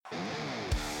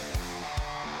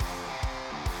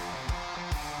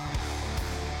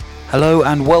Hello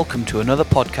and welcome to another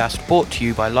podcast brought to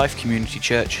you by Life Community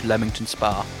Church, Leamington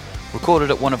Spa. Recorded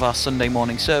at one of our Sunday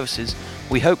morning services,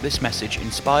 we hope this message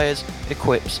inspires,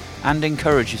 equips and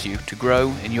encourages you to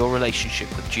grow in your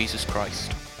relationship with Jesus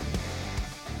Christ.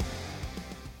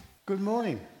 Good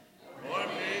morning. Good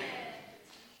morning.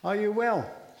 Are you well?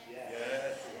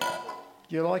 Yes.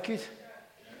 Do you like it?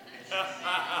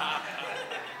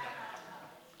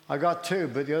 I got two,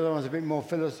 but the other one's a bit more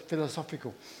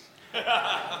philosophical.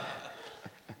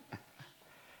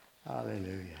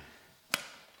 Hallelujah.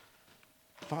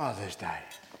 Father's Day.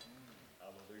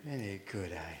 Isn't it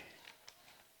good, eh?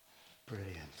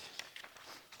 Brilliant.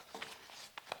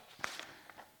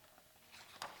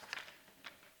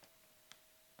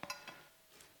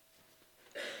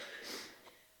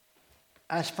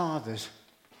 As fathers,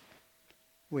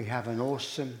 we have an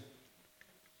awesome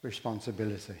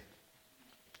responsibility.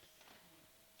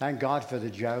 Thank God for the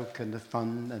joke and the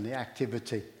fun and the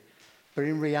activity. But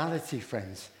in reality,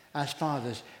 friends, as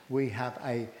fathers, we have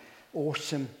an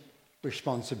awesome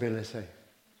responsibility.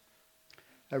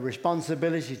 A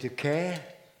responsibility to care,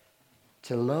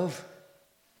 to love,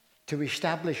 to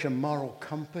establish a moral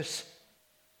compass,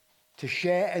 to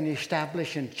share and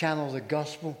establish and channel the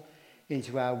gospel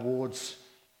into our wards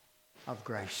of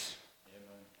grace.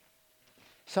 Amen.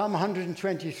 Psalm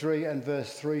 123 and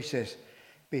verse 3 says,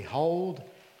 "Behold,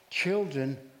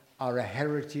 children are a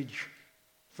heritage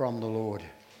from the Lord.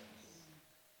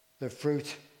 The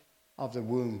fruit of the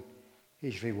womb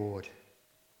is reward."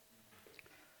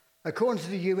 According to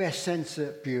the US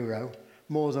Census Bureau,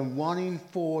 more than 1 in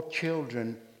 4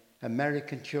 children,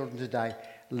 American children today,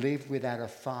 live without a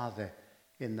father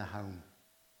in the home.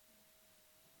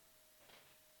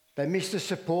 They miss the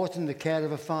support and the care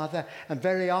of a father, and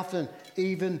very often,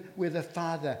 even with a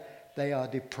father, they are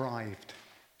deprived.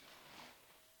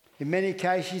 In many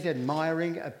cases,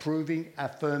 admiring, approving,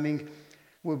 affirming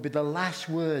would be the last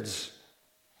words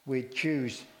we'd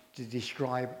choose to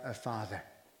describe a father.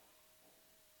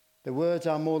 The words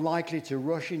are more likely to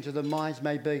rush into the minds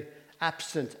may be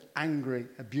absent, angry,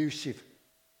 abusive,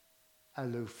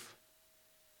 aloof.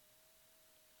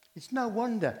 It's no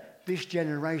wonder this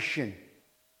generation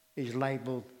is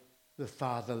labelled the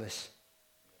fatherless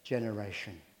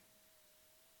generation.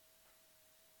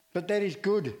 But there is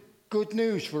good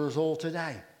news for us all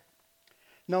today.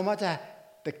 No matter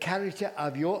the character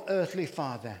of your earthly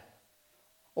father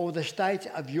or the state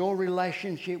of your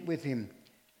relationship with him,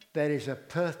 there is a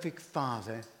perfect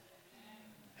father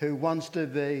who wants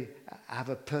to have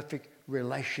a perfect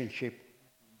relationship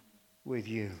with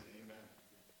you. Amen.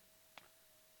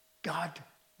 God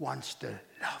wants to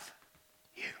love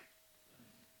you.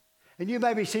 And you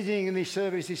may be sitting in this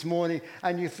service this morning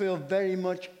and you feel very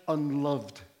much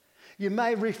unloved. You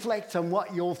may reflect on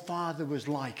what your father was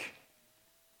like.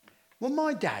 Well,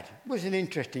 my dad was an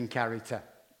interesting character.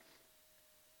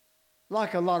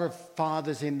 Like a lot of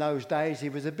fathers in those days, he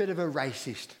was a bit of a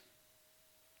racist.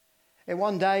 And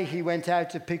one day he went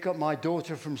out to pick up my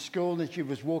daughter from school, and she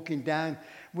was walking down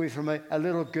with a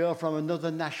little girl from another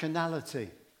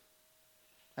nationality.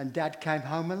 And Dad came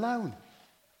home alone.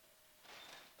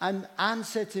 And Anne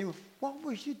said to him, "What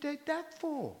was you did that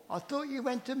for? I thought you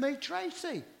went to meet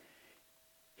Tracy."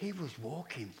 He was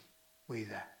walking with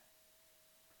her.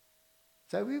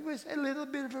 So he was a little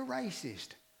bit of a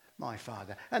racist, my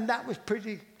father. And that was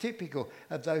pretty typical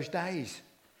of those days.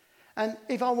 And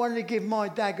if I wanted to give my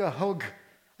dad a hug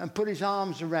and put his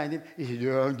arms around him, he said,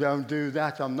 "Oh, don't do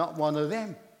that. I'm not one of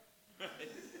them."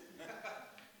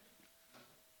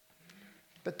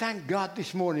 But thank God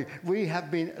this morning we have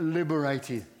been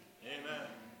liberated. Amen.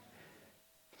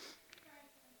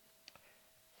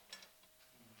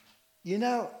 You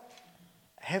know,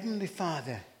 Heavenly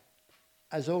Father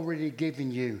has already given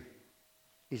you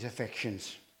his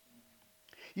affections.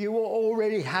 You will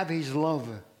already have his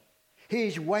love. He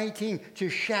is waiting to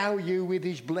shower you with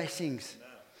his blessings.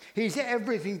 He's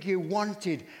everything you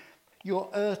wanted your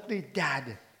earthly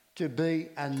dad to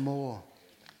be and more.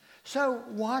 So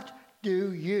what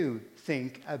do you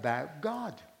think about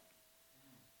God?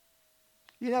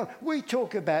 You know, we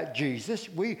talk about Jesus,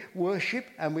 we worship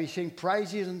and we sing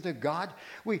praises unto God.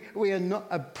 We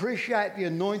appreciate the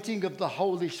anointing of the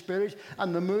Holy Spirit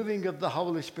and the moving of the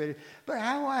Holy Spirit. But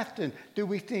how often do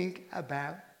we think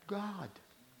about God?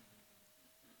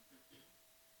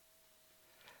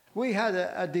 We had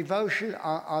a devotion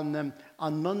on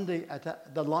Monday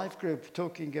at the Life Group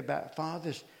talking about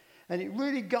fathers, and it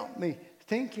really got me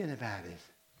thinking about it.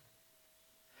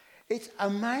 It's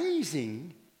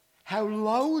amazing how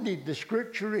loaded the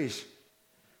scripture is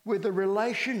with the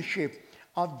relationship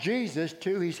of Jesus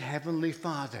to his heavenly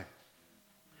Father.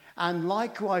 and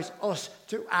likewise us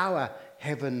to our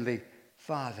Heavenly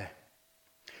Father.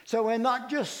 So we're not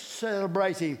just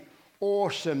celebrating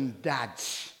awesome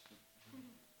dads.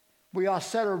 We are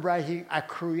celebrating a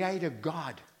creator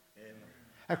God.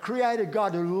 A creator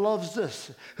God who loves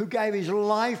us, who gave his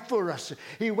life for us.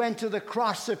 He went to the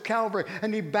cross of Calvary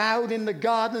and he bowed in the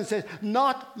garden and said,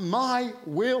 "Not my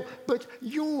will, but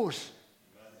yours."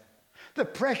 The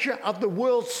pressure of the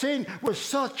world's sin was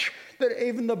such that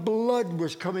even the blood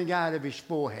was coming out of his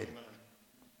forehead.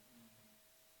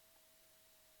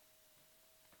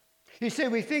 You see,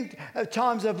 we think at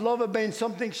times of love have been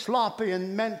something sloppy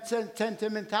and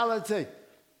sentimentality.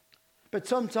 But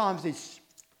sometimes it's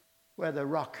where the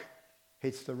rock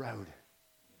hits the road.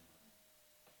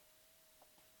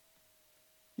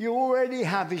 You already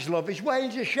have his love. He's waiting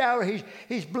to shower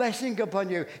his blessing upon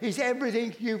you. He's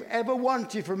everything you've ever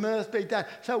wanted from earthly dad.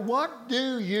 So what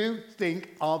do you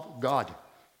think of God?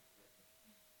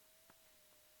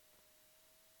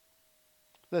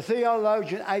 The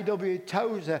theologian A.W.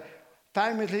 Tozer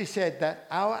famously said that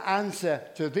our answer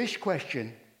to this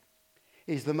question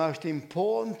is the most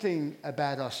important thing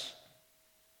about us.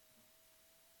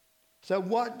 So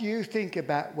what do you think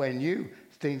about when you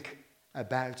think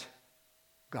about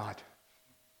God?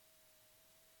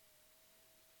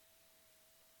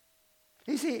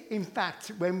 Is it, in fact,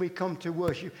 when we come to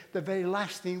worship, the very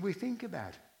last thing we think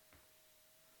about?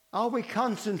 Are we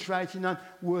concentrating on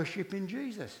worshiping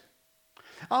Jesus?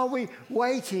 Are we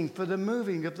waiting for the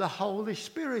moving of the Holy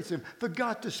Spirit and for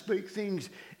God to speak things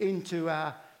into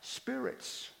our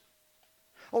spirits?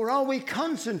 Or are we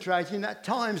concentrating at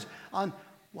times on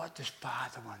what does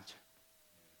Father want?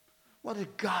 What does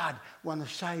God want to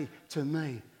say to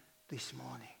me this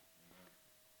morning?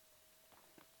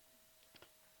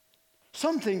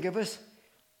 Some think of us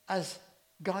as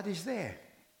God is there,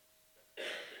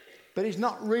 but he's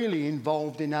not really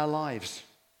involved in our lives.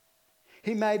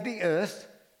 He made the earth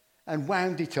and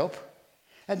wound it up,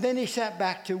 and then he sat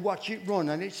back to watch it run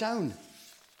on its own.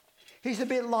 He's a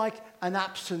bit like an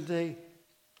absent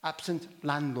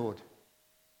landlord.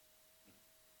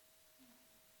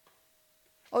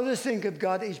 Others think of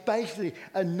God as basically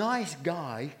a nice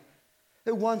guy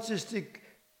who wants us to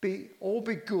be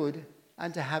good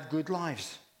and to have good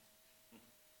lives.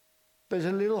 But he's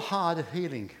a little hard of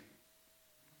hearing.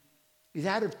 He's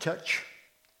out of touch.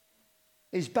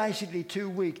 He's basically too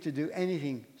weak to do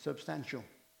anything substantial.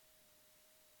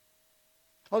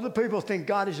 Other people think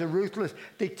God is a ruthless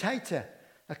dictator,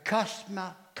 a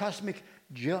cosmic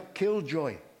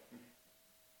killjoy,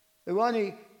 who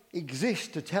only exists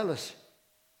to tell us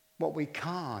what we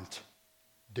can't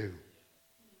do.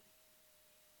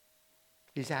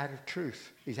 He's out of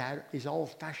truth. He's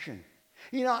old-fashioned.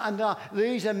 You know, and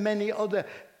these and many other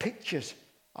pictures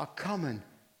are common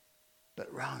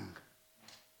but wrong.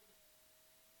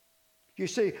 You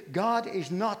see, God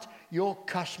is not your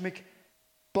cosmic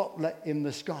butler in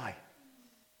the sky,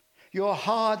 your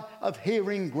hard of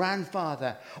hearing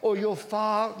grandfather, or your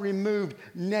far removed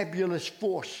nebulous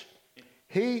force.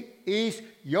 He is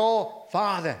your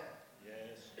Father. Yes.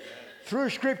 Through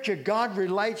Scripture, God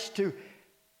relates to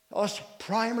us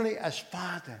primarily as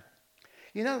Father.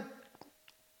 You know,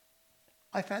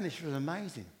 I found this was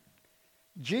amazing.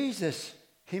 Jesus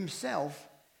himself,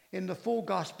 in the four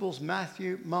Gospels,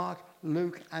 Matthew, Mark,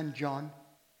 Luke, and John,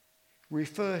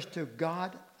 refers to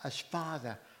God as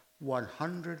Father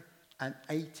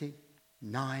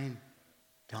 189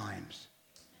 times.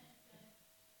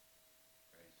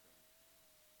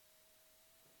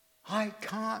 I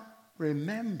can't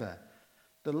remember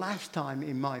the last time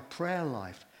in my prayer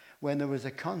life when there was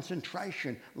a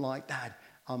concentration like that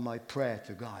on my prayer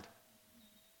to God.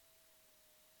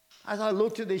 As I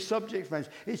looked at this subject, friends,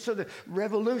 it sort of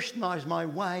revolutionized my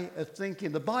way of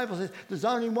thinking. The Bible says there's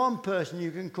only one person you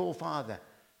can call Father.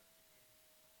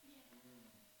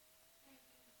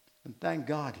 And thank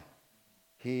God,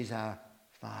 he is our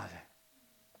Father.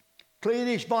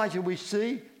 Clearly, it's vital we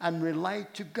see and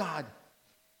relate to God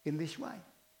in this way.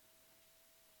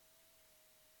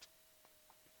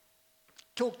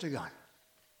 Talk to God.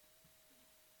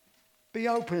 Be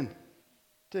open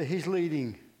to his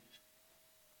leading.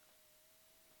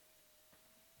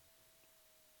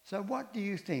 So what do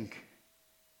you think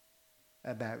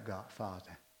about God,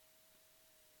 Father?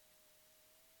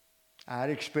 Our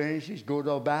experiences, good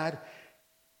or bad,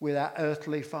 with our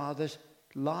earthly fathers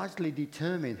largely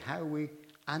determine how we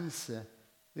answer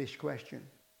this question.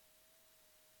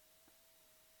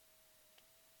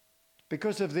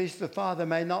 Because of this, the Father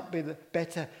may not be the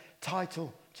better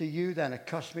title to you than a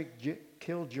cosmic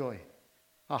killjoy,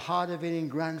 a hard-of-hitting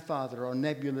grandfather or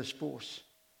nebulous force.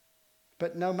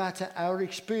 But no matter our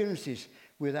experiences,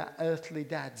 with our earthly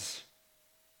dads.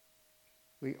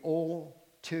 We all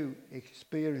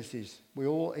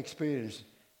experience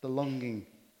the longing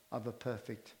of a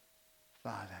perfect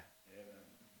father.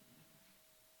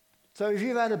 So if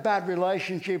you've had a bad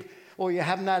relationship or you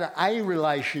haven't had a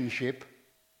relationship,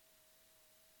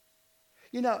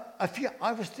 you know,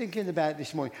 I was thinking about it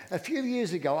this morning. A few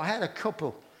years ago, I had a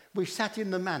couple. We sat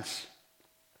in the manse.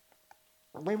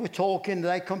 We were talking.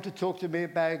 They come to talk to me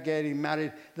about getting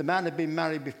married. The man had been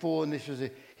married before, and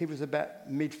he was about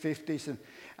mid-50s,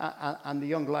 and the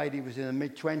young lady was in the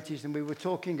mid-20s, and we were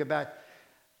talking about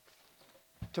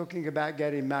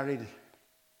getting married.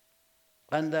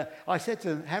 And I said to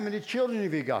them, "How many children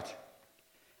have you got?"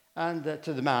 And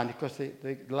to the man, because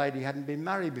the lady hadn't been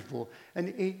married before, and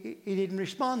he didn't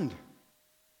respond.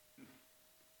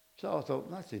 So I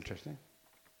thought, that's interesting.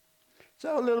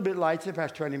 So a little bit later,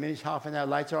 perhaps 20 minutes, half an hour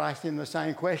later, I asked him the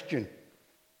same question.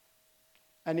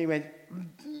 And he went,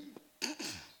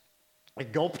 he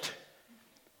gulped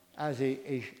as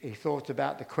he thought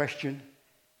about the question.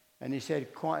 And he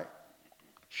said quite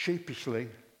sheepishly,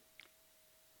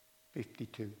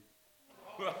 52.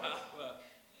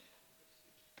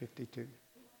 52.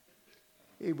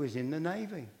 He was in the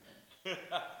Navy.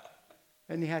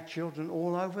 And he had children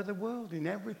all over the world, in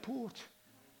every port.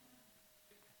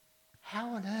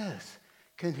 How on earth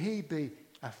can he be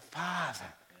a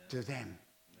father to them?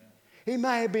 He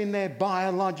may have been their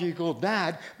biological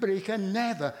dad, but he can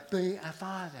never be a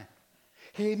father.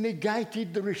 He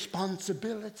negated the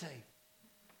responsibility.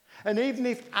 And even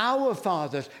if our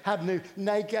fathers have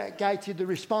negated the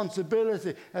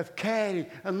responsibility of caring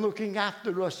and looking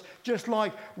after us, just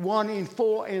like 1 in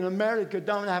 4 in America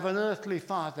don't have an earthly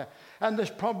father, and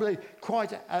there's probably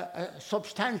quite a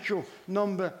substantial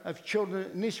number of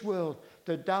children in this world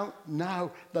that don't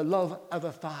know the love of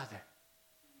a father.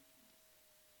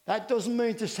 That doesn't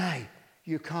mean to say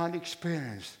you can't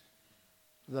experience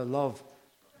the love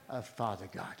of Father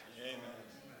God. Amen.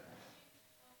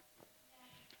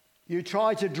 You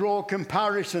try to draw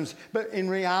comparisons, but in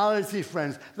reality,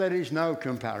 friends, there is no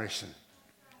comparison.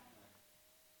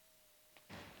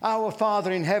 Our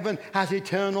Father in heaven has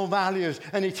eternal values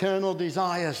and eternal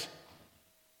desires.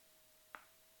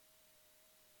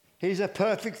 He's a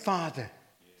perfect Father.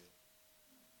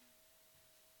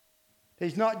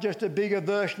 He's not just a bigger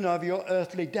version of your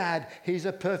earthly dad. He's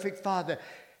a perfect Father.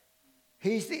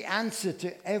 He's the answer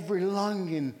to every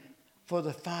longing for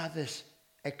the Father's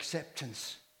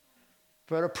acceptance,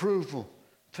 for approval,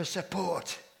 for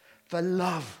support, for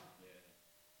love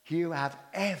you have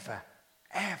ever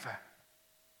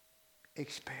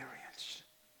experienced.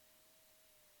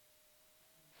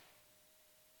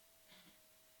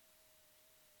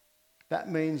 That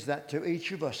means that to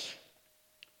each of us,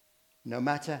 no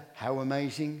matter how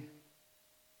amazing,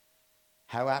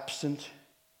 how absent,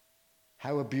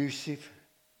 how abusive,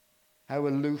 how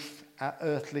aloof our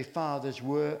earthly fathers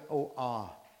were or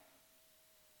are,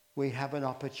 we have an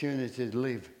opportunity to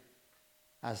live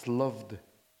as loved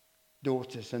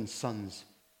daughters and sons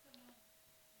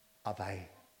of a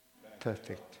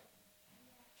perfect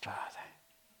Father.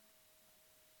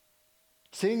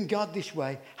 Seeing God this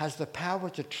way has the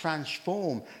power to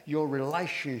transform your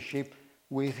relationship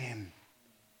with Him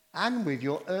and with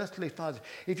your earthly father.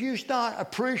 If you start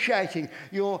appreciating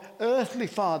your earthly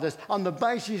fathers on the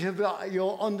basis of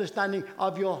your understanding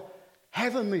of your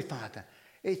heavenly Father,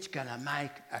 it's going to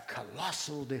make a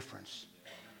colossal difference.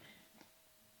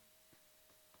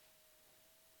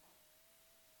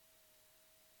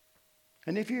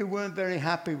 And if you weren't very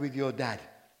happy with your dad,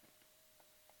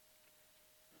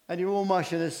 and you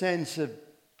almost in a sense have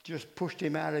just pushed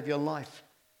him out of your life,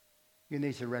 you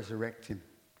need to resurrect him.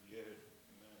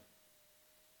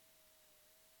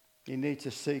 You need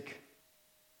to seek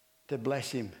to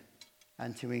bless him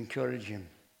and to encourage him.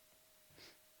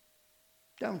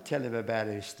 Don't tell him about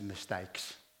his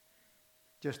mistakes.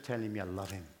 Just tell him you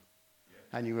love him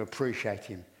and you appreciate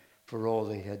him for all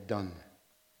that he had done.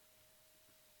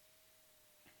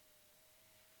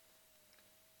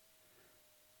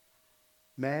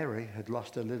 Mary had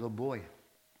lost a little boy.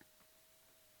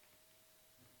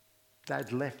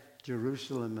 Dad left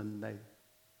Jerusalem and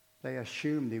they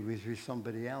assumed he was with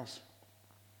somebody else.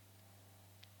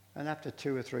 And after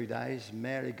 2 or 3 days,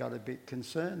 Mary got a bit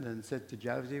concerned and said to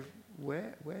Joseph,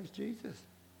 where's Jesus?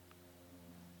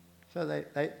 So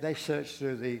they searched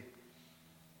through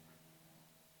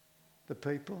the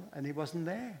people and he wasn't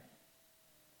there.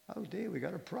 Oh dear, we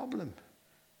got a problem.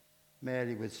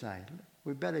 Mary would say,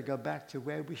 we better go back to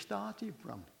where we started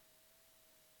from.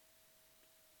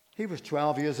 He was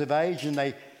 12 years of age and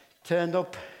they turned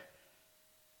up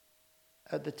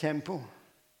at the temple.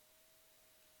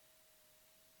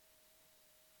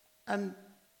 And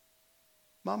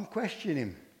Mum questioned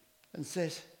him and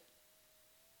says,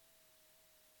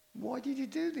 why did you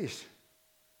do this?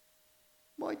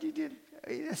 Why did you,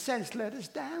 in a sense, let us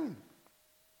down?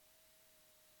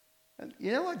 And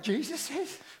you know what Jesus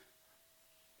says?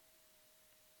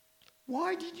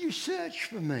 Why did you search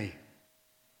for me?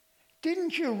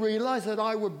 Didn't you realize that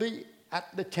I would be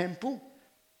at the temple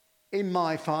in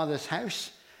my Father's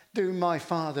house doing my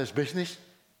Father's business?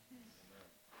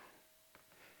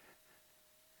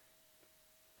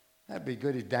 That'd be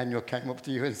good if Daniel came up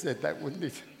to you and said that, wouldn't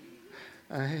it?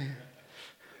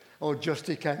 Or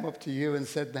Justy came up to you and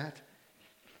said that.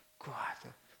 God,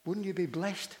 wouldn't you be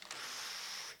blessed?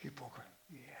 You bugger.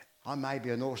 Yeah. I may be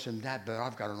an awesome dad, but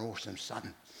I've got an awesome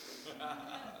son. God,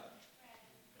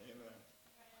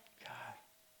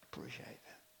 appreciate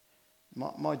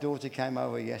that. My daughter came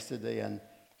over yesterday, and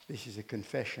this is a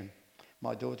confession.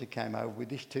 My daughter came over with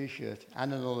this T-shirt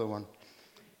and another one.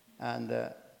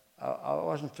 And I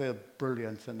wasn't feeling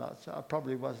brilliant, and I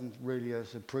probably wasn't really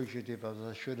as appreciative as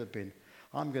I should have been.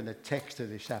 I'm going to text her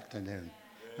this afternoon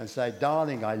and say,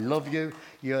 darling, I love you.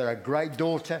 You're a great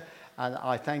daughter, and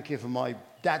I thank you for my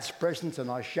dad's presence,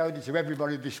 and I showed it to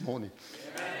everybody this morning.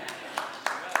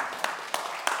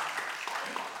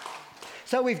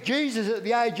 So if Jesus at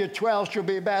the age of 12 should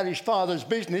be about his Father's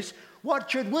business,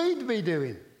 what should we be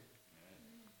doing?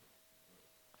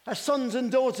 As sons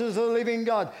and daughters of the living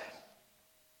God,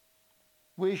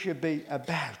 we should be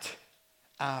about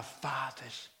our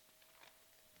Father's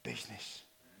business.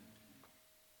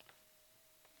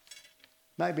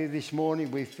 Maybe this morning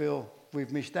we feel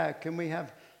we've missed out. Can we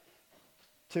have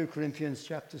 2 Corinthians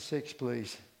chapter 6,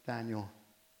 please, Daniel?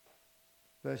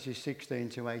 Verses 16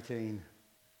 to 18.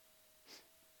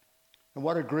 And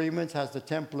what agreement has the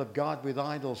temple of God with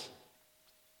idols?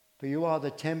 For you are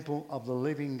the temple of the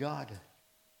living God.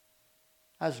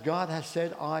 As God has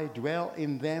said, I dwell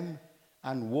in them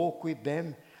and walk with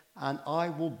them, and I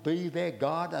will be their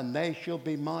God, and they shall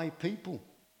be my people.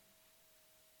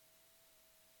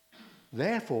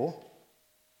 Therefore,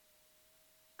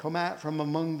 come out from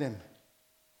among them,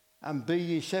 and be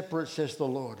ye separate, says the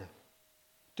Lord.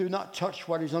 Do not touch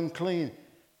what is unclean,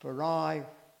 for I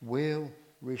will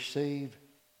receive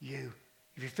you.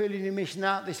 If you're feeling you're missing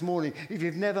out this morning, if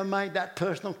you've never made that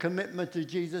personal commitment to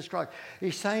Jesus Christ,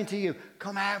 he's saying to you,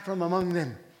 come out from among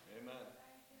them. Amen.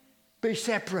 Be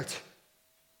separate.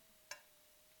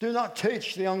 Do not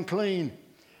touch the unclean,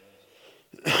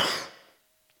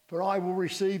 for I will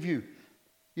receive you.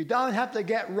 You don't have to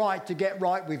get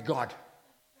right with God.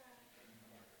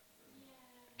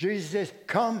 Jesus says,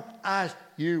 come as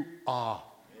you are.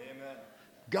 Amen.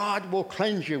 God will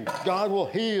cleanse you. God will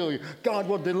heal you. God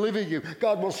will deliver you.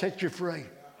 God will set you free. Hallelujah.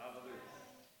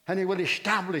 And he will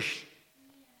establish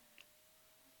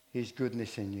his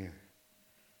goodness in you.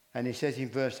 And he says in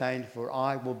verse 8, for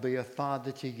I will be a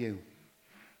father to you,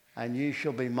 and you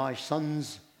shall be my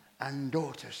sons and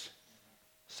daughters,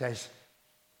 says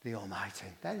the Almighty.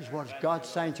 That is what God's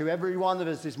saying to every one of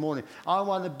us this morning. I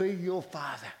want to be your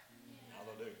father.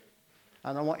 Hallelujah.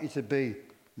 And I want you to be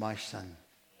my son.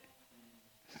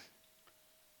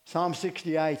 Psalm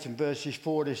 68 and verses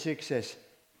 4 to 6 says,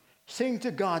 sing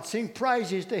to God, sing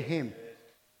praises to him.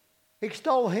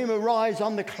 Extol him, arise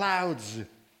on the clouds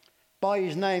by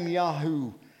his name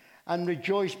Yahoo, and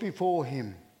rejoice before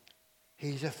him.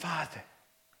 He's a father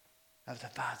of the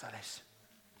fatherless.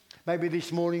 Maybe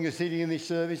this morning you're sitting in this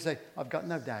service and say, I've got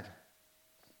no dad.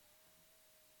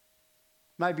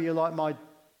 Maybe you're like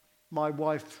my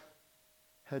wife,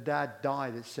 her dad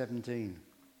died at 17.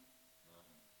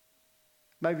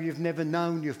 Maybe you've never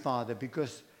known your father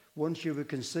because once you were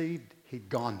conceived, he'd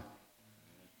gone.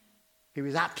 He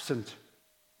was absent.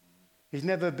 He's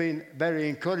never been very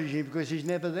encouraging because he's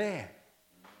never there.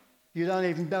 You don't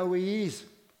even know who he is.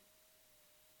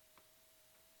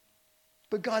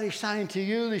 But God is saying to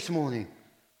you this morning,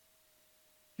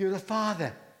 you're the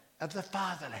father of the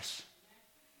fatherless.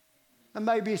 And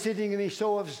maybe you're sitting in this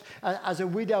sort of as a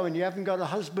widow and you haven't got a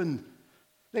husband.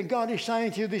 Then God is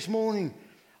saying to you this morning,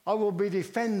 I will be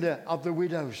defender of the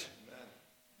widows. Amen.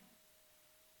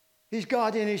 He's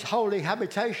God in his holy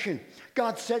habitation.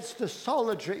 God sets the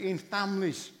solitary in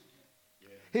families. Yeah.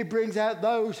 He brings out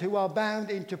those who are bound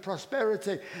into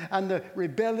prosperity, and the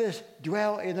rebellious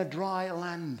dwell in a dry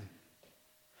land.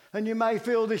 And you may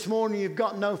feel this morning you've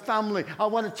got no family. I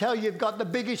want to tell you, you've got the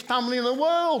biggest family in the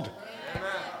world.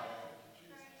 Amen.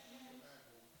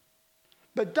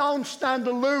 But don't stand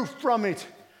aloof from it.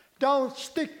 Don't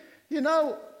stick,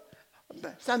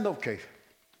 stand up, Keith.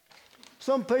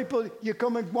 Some people, you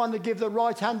come and want to give the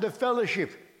right hand of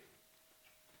fellowship.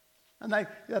 And they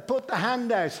put the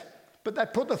hand out. but they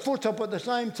put the foot up at the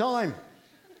same time.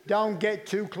 Don't get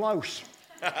too close.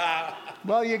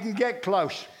 Well, you can get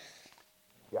close.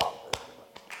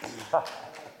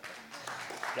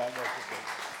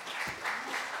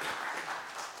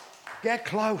 Get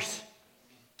close.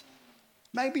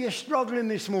 Maybe you're struggling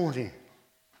this morning,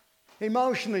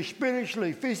 emotionally,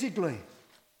 spiritually, physically.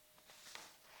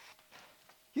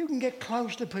 You can get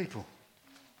close to people.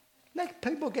 Let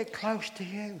people get close to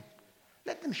you.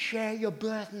 Let them share your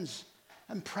burdens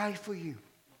and pray for you.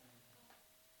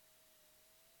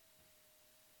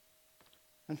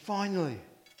 And finally,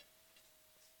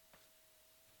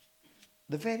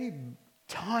 the very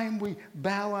time we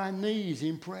bow our knees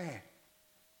in prayer,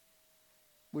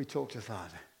 we talk to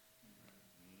Father.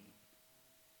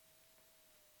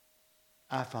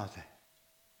 Our Father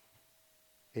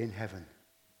in heaven,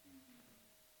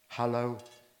 hallowed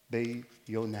be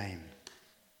your name.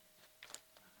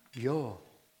 Your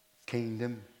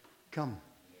kingdom come.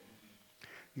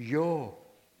 Your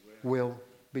will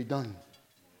be done.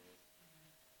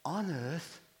 On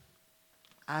earth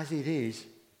as it is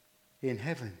in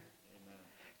heaven.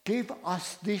 Give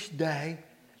us this day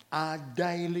our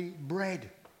daily bread.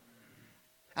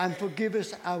 And forgive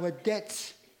us our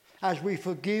debts as we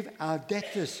forgive our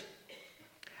debtors.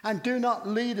 And do not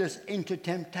lead us into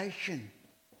temptation,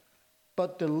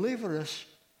 but deliver us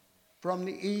from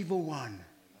the evil one.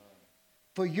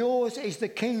 For yours is the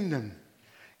kingdom,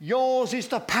 yours is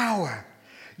the power,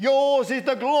 yours is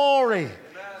the glory,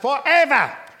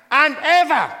 forever and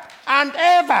ever and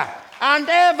ever and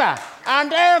ever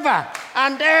and ever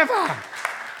and ever.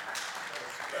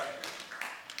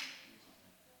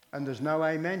 And there's no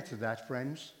amen to that,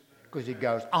 friends, because it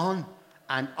goes on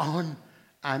and on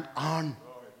and on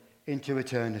into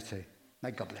eternity.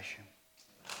 May God bless you.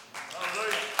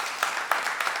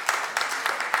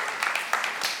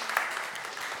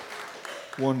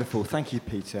 Wonderful. Thank you,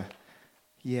 Peter.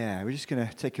 Yeah, we're just going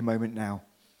to take a moment now.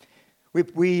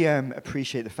 We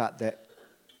appreciate the fact that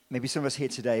maybe some of us here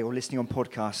today or listening on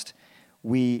podcast,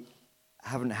 we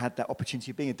haven't had that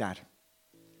opportunity of being a dad.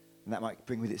 And that might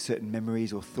bring with it certain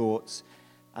memories or thoughts.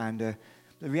 And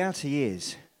the reality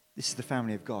is, this is the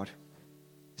family of God.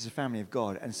 This is a family of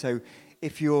God. And so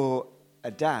if you're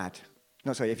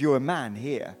if you're a man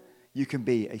here, you can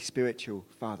be a spiritual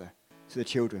father to the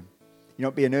children. You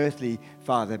not be an earthly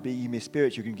father, but you be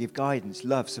spiritual. You can give guidance,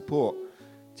 love, support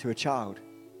to a child,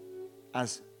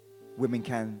 as women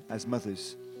can as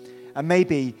mothers. And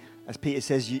maybe, as Peter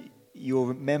says,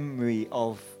 your memory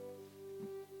of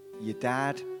your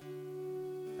dad,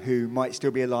 who might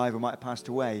still be alive or might have passed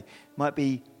away, might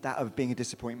be that of being a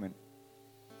disappointment.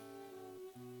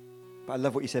 But I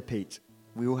love what you said, Pete.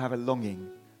 We all have a longing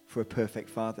for a perfect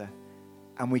father,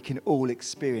 and we can all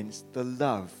experience the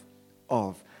love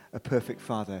of a perfect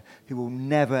father who will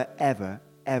never, ever,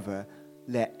 ever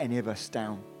let any of us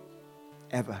down.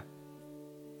 Ever.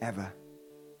 Ever.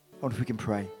 I wonder if we can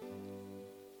pray.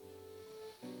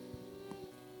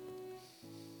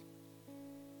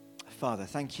 Father,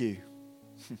 thank you.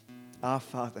 Our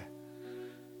Father,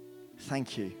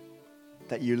 thank you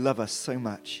that you love us so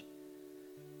much.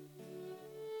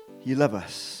 You love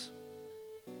us.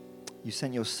 You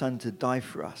sent your Son to die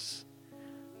for us,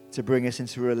 to bring us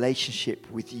into a relationship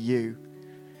with you,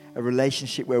 a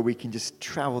relationship where we can just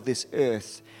travel this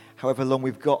earth, however long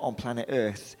we've got on planet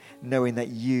Earth, knowing that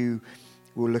you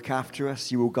will look after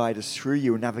us, you will guide us through,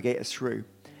 you will navigate us through.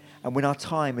 And when our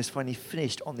time is finally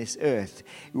finished on this earth,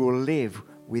 we will live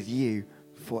with you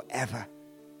forever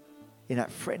in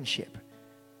that friendship.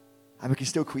 And we can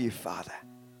still call you Father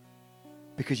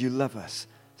because you love us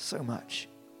so much.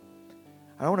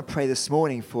 And I want to pray this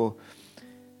morning for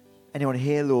anyone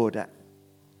here, Lord, that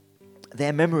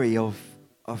their memory of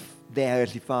their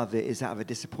earthly father is that of a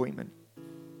disappointment.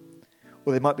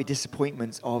 Or there might be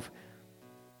disappointments of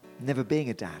never being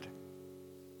a dad.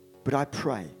 But I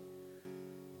pray,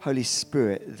 Holy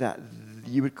Spirit, that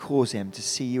you would cause them to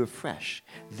see you afresh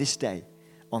this day,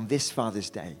 on this Father's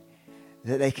Day,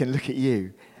 that they can look at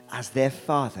you as their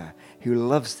Father who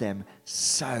loves them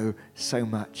so, so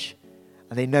much.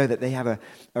 And they know that they have a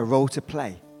role to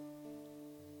play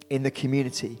in the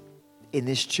community, in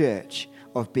this church,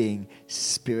 of being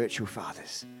spiritual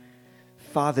fathers.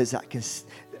 Fathers that can,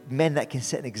 men that can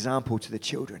set an example to the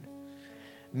children.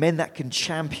 Men that can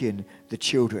champion the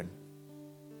children.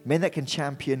 Men that can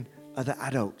champion other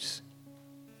adults.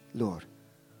 Lord,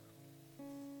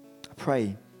 I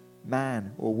pray,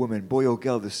 man or woman, boy or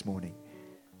girl this morning,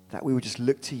 that we would just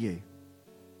look to you.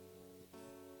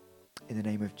 In the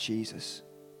name of Jesus.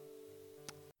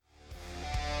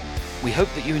 We hope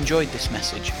that you enjoyed this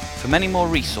message. For many more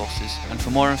resources and for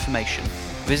more information,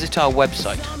 visit our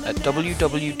website at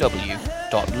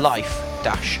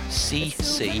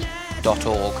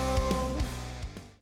www.life-cc.org.